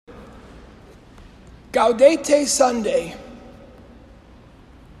Gaudete Sunday.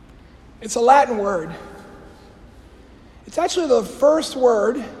 It's a Latin word. It's actually the first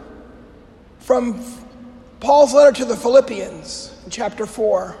word from Paul's letter to the Philippians in chapter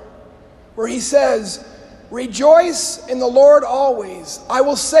 4, where he says, "Rejoice in the Lord always. I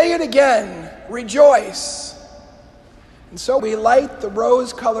will say it again, rejoice." And so we light the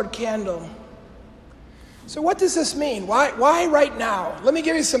rose-colored candle. So what does this mean? Why right now? Let me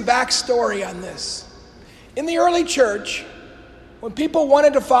give you some backstory on this. In the early church, when people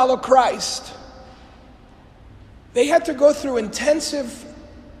wanted to follow Christ, they had to go through intensive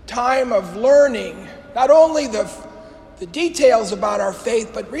time of learning, not only the details about our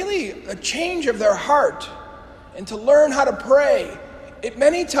faith, but really a change of their heart and to learn how to pray. It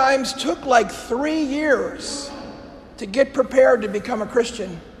many times took like 3 years to get prepared to become a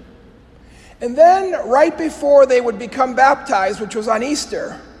Christian. And then right before they would become baptized, which was on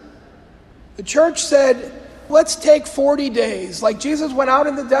Easter, the church said, let's take 40 days. Like Jesus went out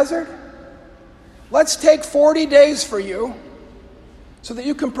in the desert, let's take 40 days for you so that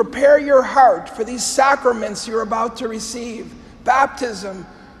you can prepare your heart for these sacraments you're about to receive: baptism,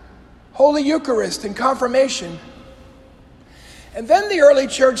 Holy Eucharist, and confirmation. And then the early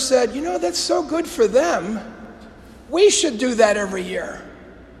church said, that's so good for them. We should do that every year.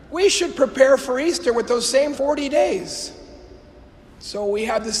 We should prepare for Easter with those same 40 days. So we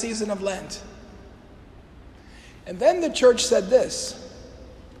have the season of Lent. And then the church said this: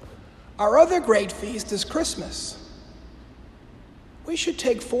 our other great feast is Christmas. We should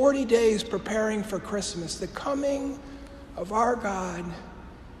take 40 days preparing for Christmas, the coming of our God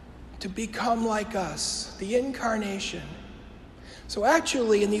to become like us, the incarnation. So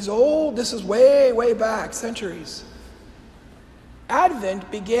actually, in these this is way, way back, centuries, Advent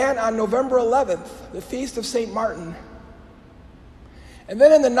began on November 11th, the feast of St. Martin. And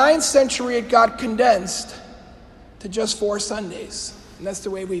then in the 9th century, it got condensed to just 4 Sundays. And that's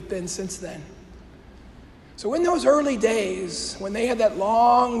the way we've been since then. So in those early days, when they had that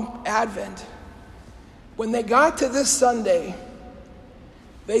long Advent, when they got to this Sunday,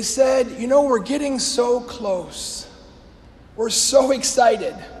 they said, we're getting so close. We're so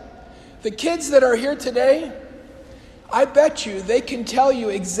excited. The kids that are here today, I bet you they can tell you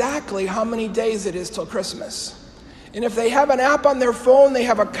exactly how many days it is till Christmas. And if they have an app on their phone, they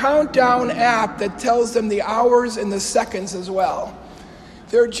have a countdown app that tells them the hours and the seconds as well.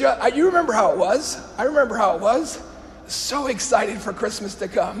 You remember how it was? I remember how it was. So excited for Christmas to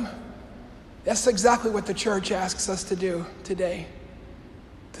come. That's exactly what the church asks us to do today.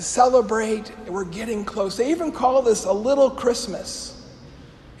 To celebrate, we're getting close. They even call this a little Christmas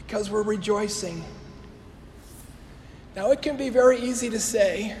because we're rejoicing. Now, it can be very easy to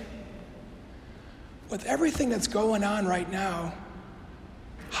say, with everything that's going on right now,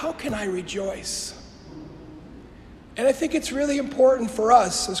 how can I rejoice? And I think it's really important for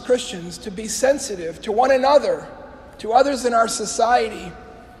us as Christians to be sensitive to one another, to others in our society,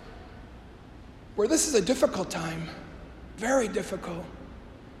 where this is a difficult time, very difficult.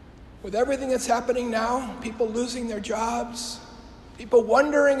 With everything that's happening now, people losing their jobs, people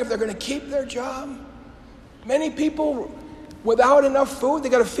wondering if they're going to keep their job. Many people without enough food, they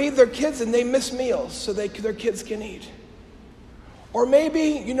got to feed their kids and they miss meals so their kids can eat. Or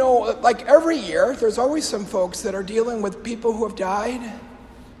maybe, like every year, there's always some folks that are dealing with people who have died.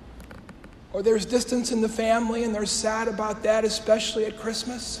 Or there's distance in the family and they're sad about that, especially at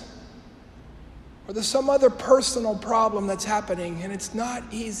Christmas. Or there's some other personal problem that's happening and it's not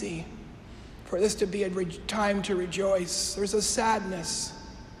easy for this to be a time to rejoice. There's a sadness.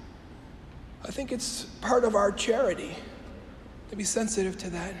 I think it's part of our charity to be sensitive to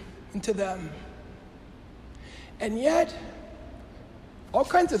that and to them. And yet, all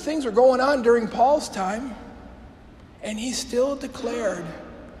kinds of things were going on during Paul's time, and he still declared,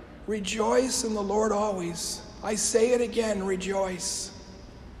 rejoice in the Lord always. I say it again, rejoice.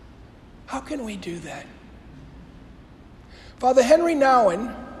 How can we do that? Father Henry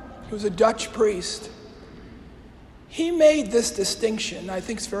Nouwen, who was a Dutch priest, he made this distinction. I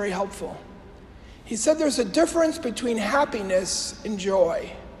think it's very helpful. He said there's a difference between happiness and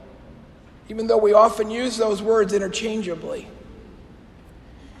joy, even though we often use those words interchangeably.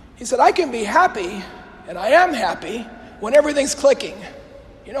 He said, I can be happy, and I am happy, when everything's clicking.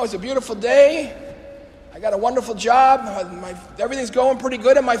 It's a beautiful day. I got a wonderful job. Everything's going pretty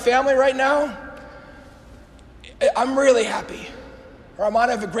good in my family right now. I'm really happy. Or I'm on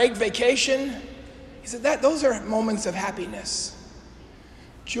a great vacation. He said, those are moments of happiness.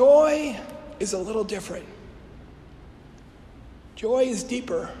 Joy is a little different. Joy is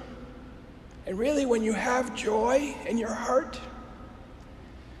deeper. And really, when you have joy in your heart,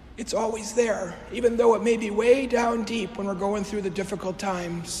 It's always there, even though it may be way down deep when we're going through the difficult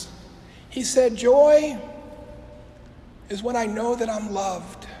times. He said, joy is when I know that I'm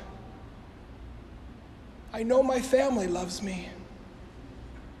loved. I know my family loves me,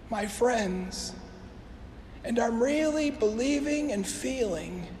 my friends, and I'm really believing and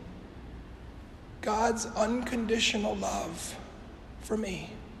feeling God's unconditional love for me.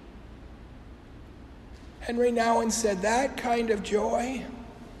 Henry Nouwen said that kind of joy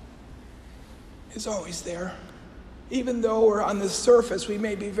is always there. Even though we're on the surface, we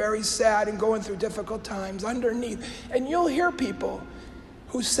may be very sad and going through difficult times underneath. And you'll hear people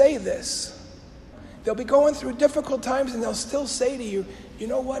who say this. They'll be going through difficult times and they'll still say to you, you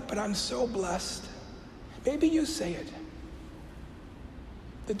know what, but I'm so blessed. Maybe you say it.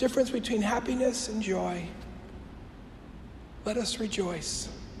 The difference between happiness and joy. Let us rejoice.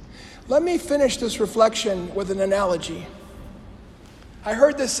 Let me finish this reflection with an analogy. I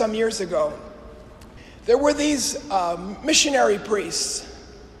heard this some years ago. There were these missionary priests,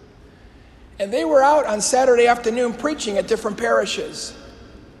 and they were out on Saturday afternoon preaching at different parishes.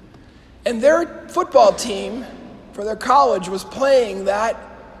 And their football team for their college was playing that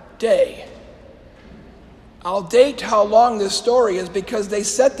day. I'll date how long this story is because they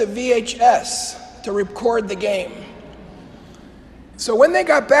set the VHS to record the game. So when they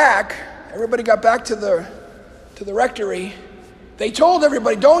got back, everybody got back to the rectory, they told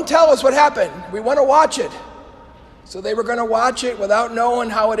everybody, don't tell us what happened. We want to watch it. So they were going to watch it without knowing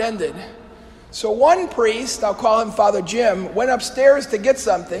how it ended. So one priest, I'll call him Father Jim, went upstairs to get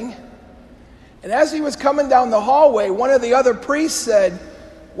something. And as he was coming down the hallway, one of the other priests said,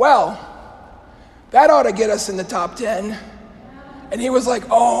 well, that ought to get us in the top 10. And he was like,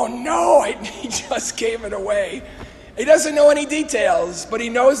 oh no, he just gave it away. He doesn't know any details, but he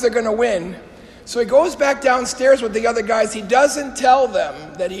knows they're going to win. So he goes back downstairs with the other guys. He doesn't tell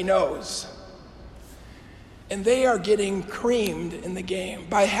them that he knows. And they are getting creamed in the game.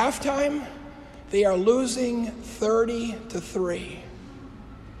 By halftime, they are losing 30-3.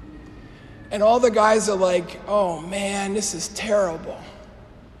 And all the guys are like, oh man, this is terrible.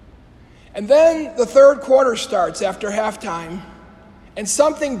 And then the third quarter starts after halftime, and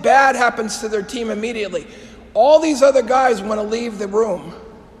something bad happens to their team immediately. All these other guys want to leave the room.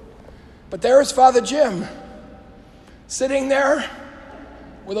 But there's Father Jim, sitting there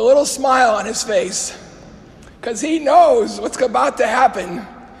with a little smile on his face, because he knows what's about to happen.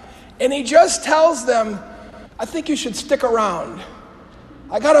 And he just tells them, I think you should stick around.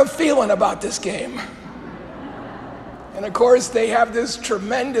 I got a feeling about this game. And of course, they have this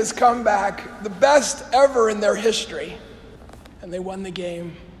tremendous comeback, the best ever in their history. And they won the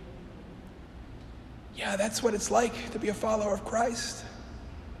game. Yeah, that's what it's like to be a follower of Christ.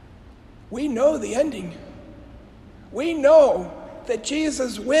 We know the ending. We know that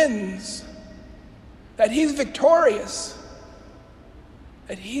Jesus wins, that he's victorious,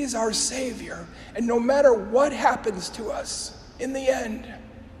 that he's our Savior. And no matter what happens to us, in the end,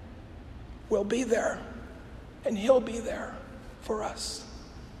 we'll be there, and he'll be there for us.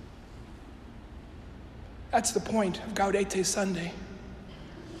 That's the point of Gaudete Sunday.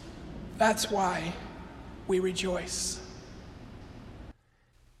 That's why we rejoice.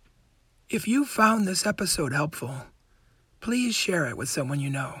 If you found this episode helpful, please share it with someone you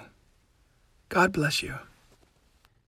know. God bless you.